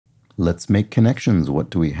Let's make connections. What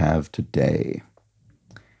do we have today?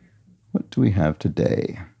 What do we have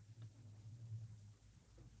today?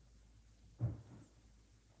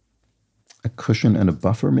 A cushion and a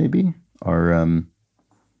buffer, maybe, are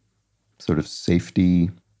sort of safety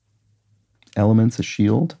elements, a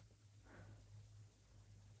shield.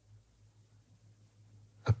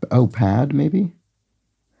 Oh, pad, maybe?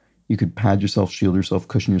 You could pad yourself, shield yourself,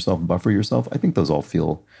 cushion yourself, buffer yourself. I think those all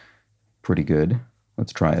feel pretty good.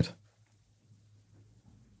 Let's try it.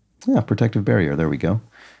 Yeah, protective barrier. There we go.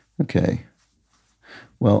 Okay.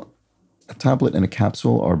 Well, a tablet and a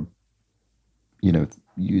capsule are, you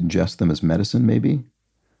ingest them as medicine, maybe?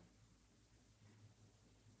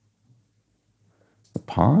 A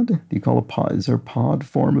pod? Do you call a pod? Is there a pod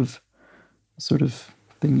form of sort of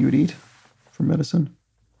thing you would eat for medicine?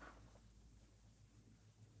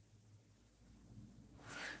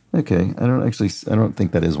 Okay, I don't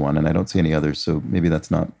think that is one, and I don't see any others, so maybe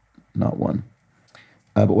that's not one.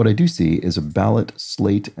 But what I do see is a ballot,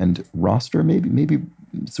 slate, and roster, maybe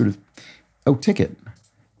sort of, ticket.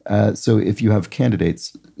 So if you have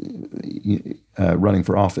candidates running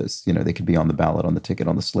for office, they could be on the ballot, on the ticket,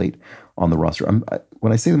 on the slate, on the roster.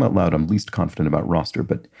 When I say them out loud, I'm least confident about roster,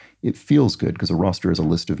 but it feels good because a roster is a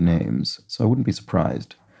list of names, so I wouldn't be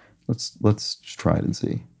surprised. Let's just try it and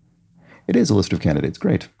see. It is a list of candidates.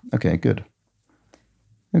 Great. Okay, good.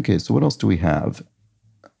 Okay, so what else do we have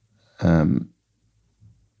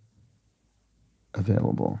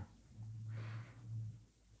available?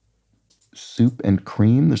 Soup and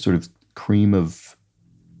cream. There's sort of cream of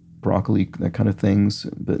broccoli, that kind of things.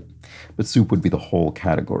 But soup would be the whole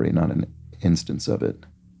category, not an instance of it.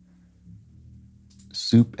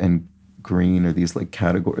 Soup and green are these like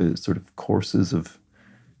category, sort of courses of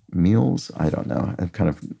meals. I don't know. I'm kind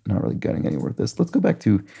of not really getting anywhere with this. Let's go back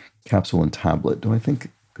to capsule and tablet. Do I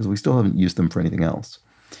think, because we still haven't used them for anything else.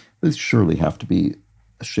 These surely have to be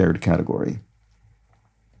a shared category.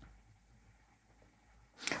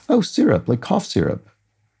 Oh, syrup, like cough syrup.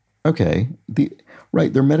 Okay.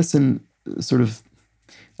 Right, they're medicine sort of,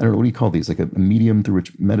 I don't know, what do you call these? Like a medium through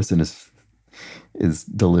which medicine is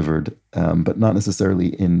delivered, but not necessarily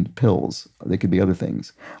in pills. They could be other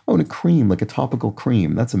things. Oh, and a cream, like a topical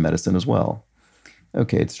cream. That's a medicine as well.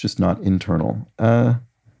 Okay, it's just not internal.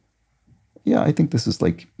 Yeah, I think this is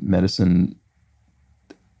like medicine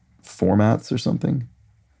formats or something.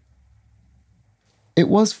 It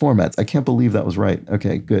was formats. I can't believe that was right.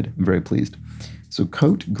 Okay, good. I'm very pleased. So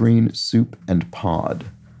coat, green, soup, and pod.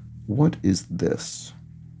 What is this?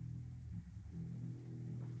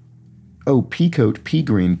 Oh, pea coat, pea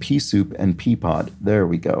green, pea soup, and pea pod. There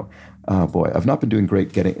we go. Oh boy, I've not been doing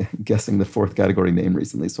great guessing the fourth category name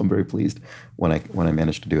recently, so I'm very pleased when I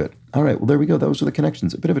managed to do it. All right, well there we go. Those are the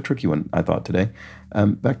connections. A bit of a tricky one, I thought, today.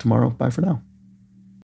 Back tomorrow. Bye for now.